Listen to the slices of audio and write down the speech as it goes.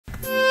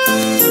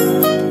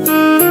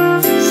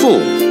4.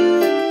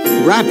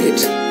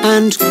 Rabbit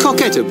and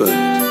Cocketta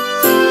Bird.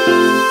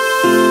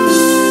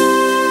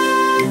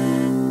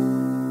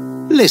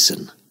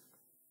 Listen.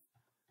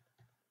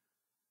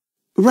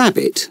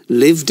 Rabbit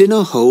lived in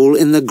a hole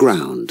in the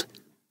ground,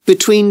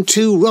 between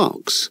 2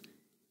 rocks.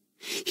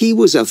 He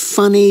was a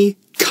funny,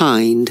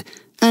 kind,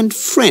 and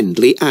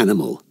friendly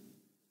animal.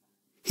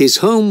 His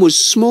home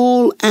was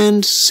small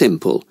and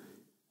simple,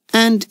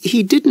 and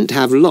he didn't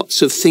have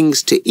lots of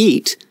things to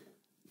eat,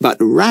 but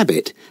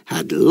Rabbit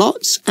had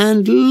lots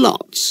and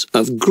lots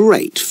of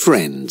great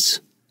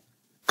friends.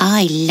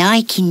 I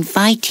like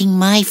inviting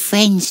my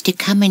friends to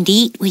come and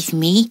eat with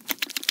me,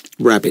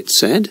 Rabbit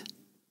said.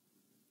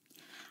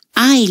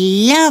 I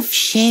love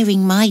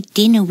sharing my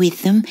dinner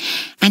with them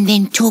and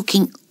then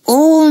talking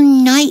all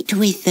night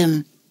with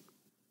them.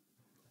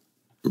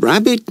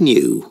 Rabbit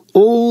knew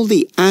all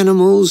the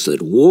animals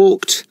that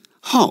walked,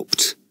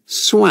 hopped,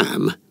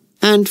 swam,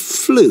 and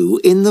flew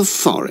in the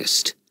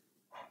forest.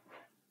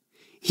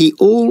 He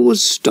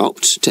always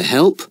stopped to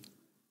help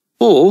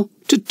or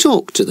to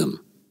talk to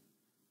them.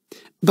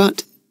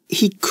 But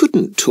he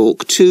couldn't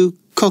talk to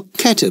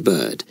Cocketta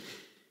Bird.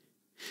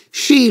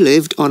 She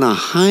lived on a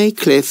high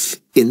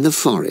cliff in the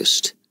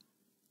forest.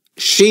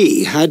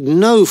 She had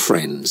no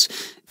friends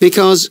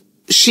because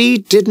she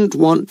didn't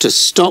want to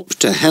stop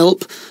to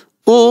help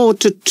or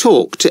to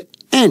talk to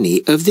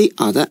any of the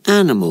other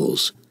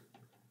animals.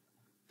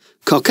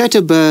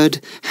 Cocketta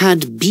Bird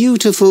had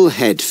beautiful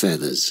head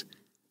feathers.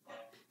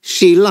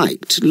 She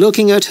liked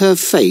looking at her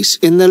face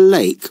in the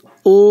lake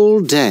all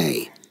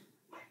day.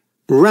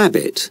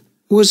 Rabbit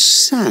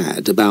was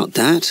sad about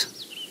that.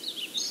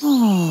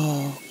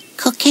 Oh,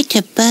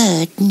 Cocketta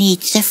Bird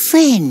needs a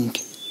friend,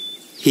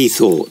 he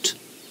thought.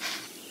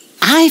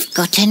 I've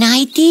got an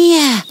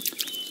idea.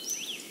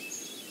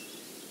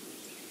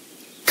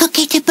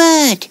 Cocketta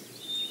Bird!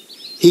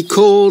 He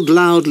called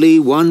loudly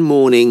one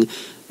morning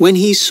when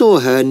he saw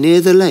her near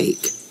the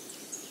lake.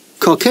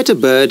 Cocketta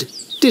Bird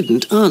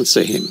didn't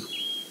answer him.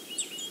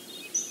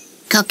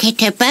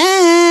 Cocketta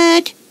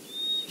Bird!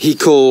 He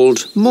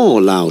called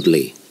more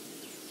loudly.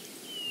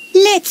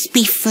 Let's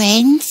be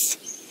friends.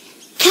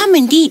 Come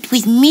and eat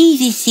with me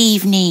this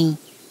evening.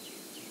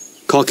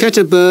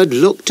 Cocketta Bird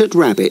looked at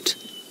Rabbit,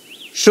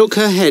 shook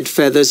her head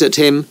feathers at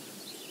him,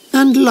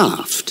 and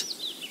laughed.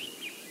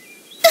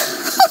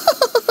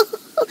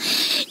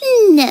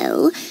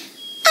 No,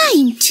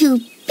 I'm too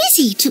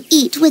busy to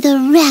eat with a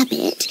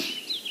rabbit,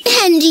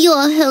 and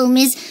your home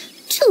is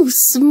too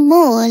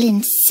small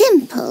and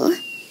simple,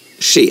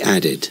 she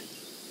added.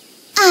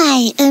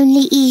 I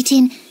only eat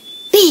in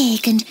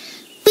big and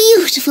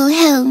beautiful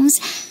homes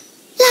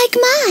like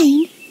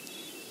mine.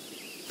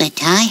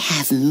 But I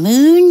have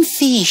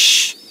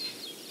moonfish,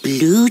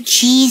 blue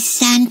cheese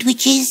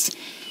sandwiches,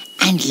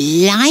 and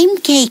lime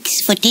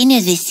cakes for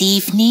dinner this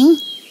evening.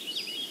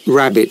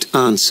 Rabbit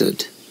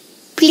answered.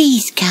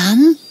 Please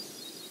come.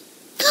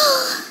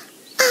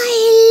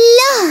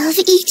 I love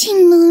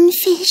eating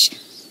moonfish,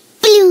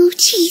 blue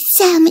cheese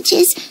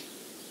sandwiches,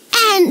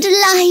 and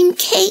lime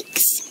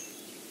cakes,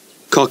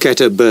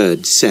 Cocketta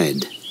Bird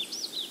said.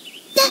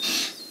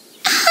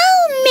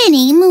 How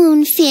many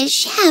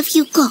moonfish have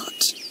you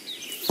got?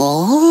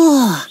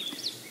 4.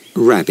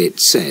 Rabbit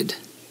said.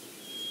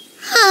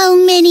 How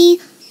many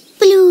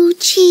blue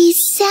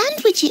cheese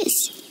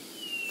sandwiches?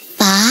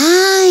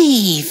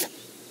 5.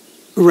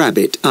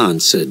 Rabbit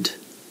answered.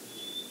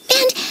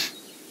 And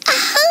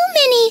how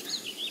many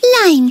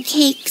lime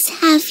cakes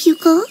have you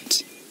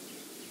got?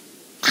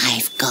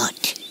 I've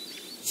got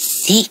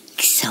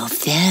 6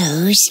 of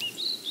those,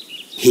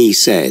 he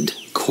said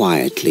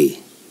quietly.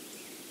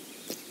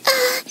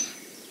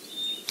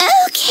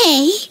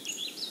 Okay,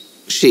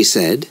 she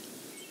said.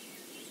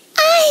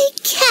 I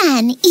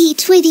can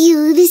eat with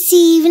you this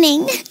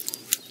evening.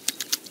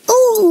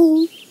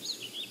 Oh.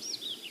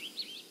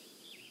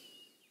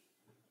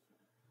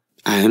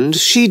 And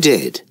she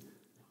did.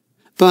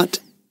 But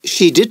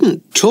she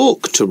didn't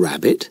talk to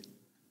Rabbit.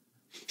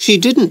 She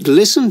didn't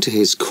listen to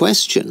his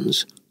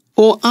questions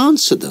or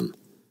answer them.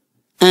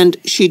 And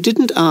she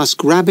didn't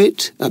ask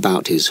Rabbit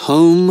about his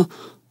home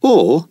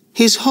or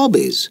his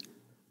hobbies.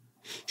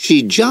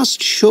 She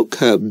just shook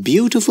her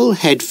beautiful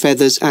head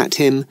feathers at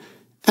him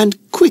and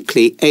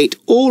quickly ate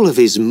all of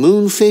his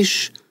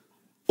moonfish,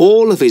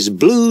 all of his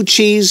blue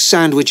cheese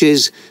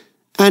sandwiches,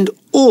 and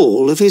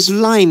all of his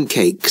lime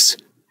cakes,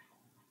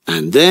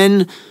 and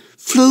then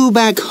flew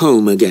back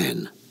home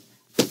again.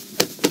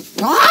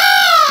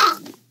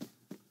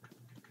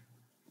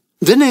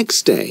 The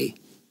next day,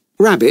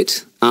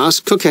 Rabbit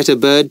asked Cocketta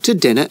Bird to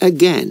dinner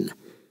again,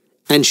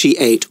 and she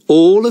ate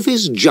all of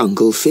his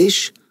jungle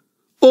fish,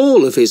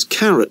 all of his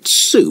carrot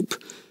soup,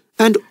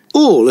 and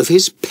all of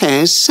his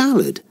pear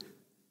salad.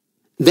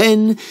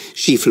 Then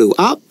she flew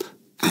up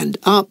and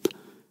up,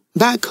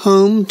 back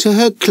home to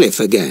her cliff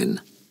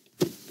again.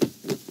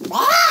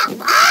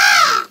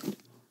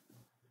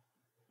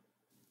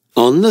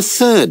 On the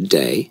third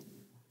day,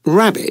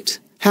 Rabbit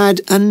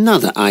had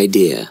another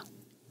idea.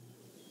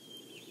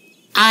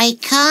 I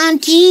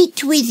can't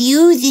eat with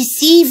you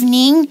this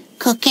evening,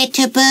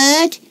 Cocketta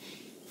Bird,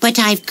 but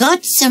I've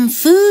got some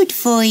food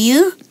for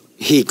you,"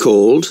 he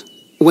called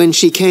when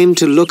she came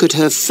to look at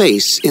her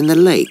face in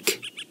the lake.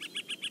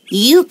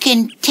 "You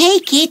can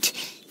take it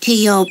to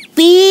your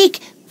big,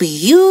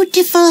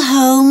 beautiful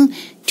home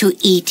to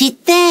eat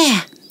it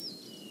there."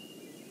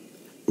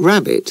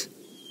 Rabbit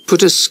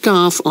put a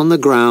scarf on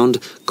the ground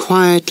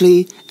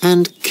quietly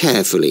and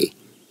carefully.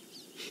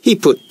 He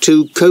put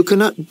 2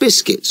 coconut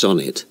biscuits on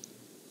it.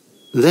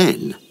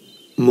 Then,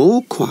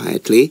 more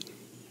quietly,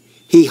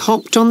 he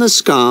hopped on the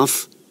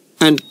scarf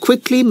and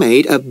quickly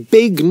made a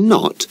big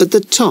knot at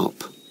the top.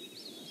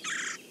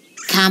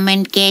 "Come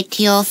and get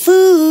your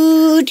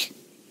food,"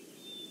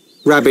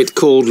 Rabbit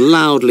called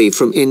loudly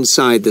from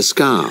inside the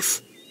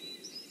scarf.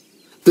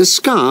 The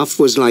scarf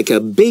was like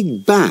a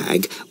big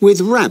bag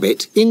with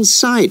Rabbit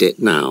inside it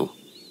now.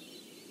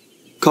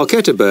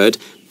 Cocketta bird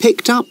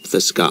picked up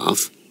the scarf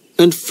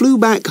and flew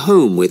back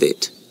home with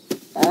it.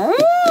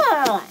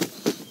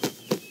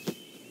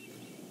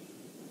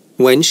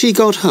 When she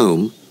got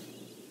home,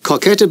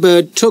 Cocketta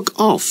bird took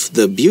off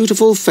the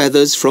beautiful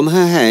feathers from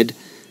her head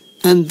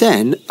and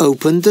then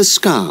opened the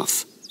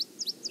scarf.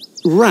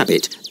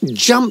 Rabbit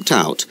jumped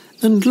out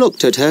and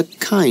looked at her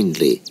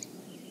kindly.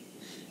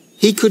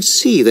 He could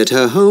see that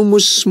her home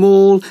was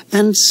small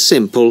and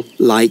simple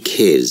like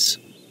his.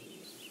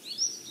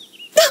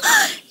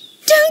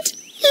 Don't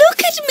look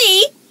at me!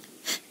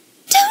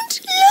 Don't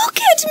look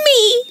at me!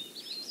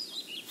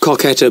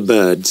 Cocketta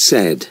bird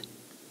said.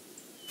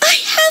 I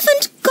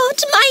haven't got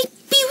my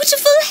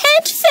beautiful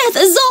head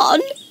feathers on.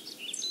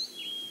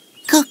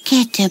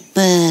 "Cocketta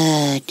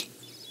bird,"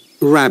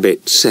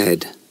 Rabbit said.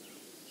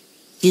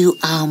 "you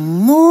are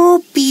more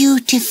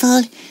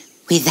beautiful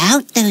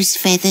without those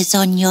feathers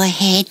on your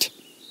head."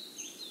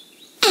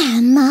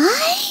 Am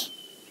I?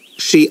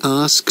 She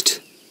asked.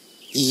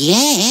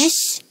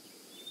 "Yes,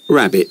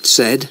 Rabbit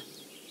said.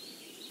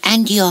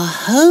 and your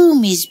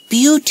home is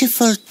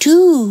beautiful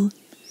too."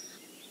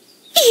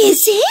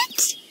 Is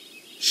it?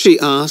 She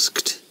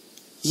asked.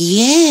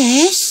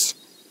 "Yes."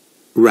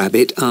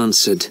 Rabbit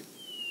answered.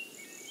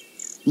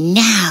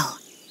 Now,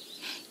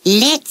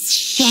 let's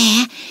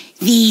share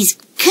these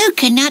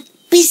coconut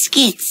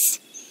biscuits.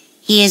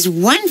 Here's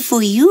one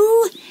for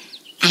you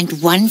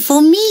and one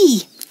for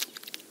me.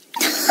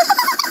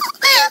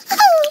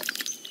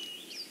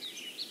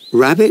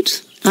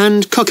 Rabbit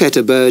and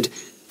Cocketta bird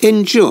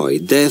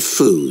enjoyed their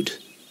food.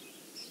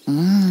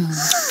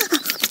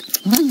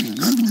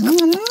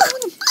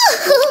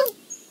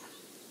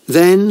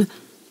 Then,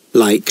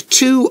 like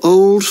 2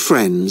 old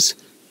friends,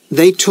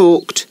 they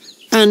talked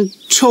and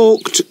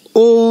talked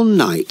all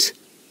night,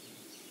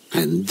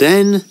 and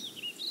then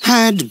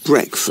had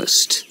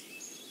breakfast.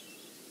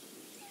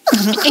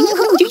 Oh,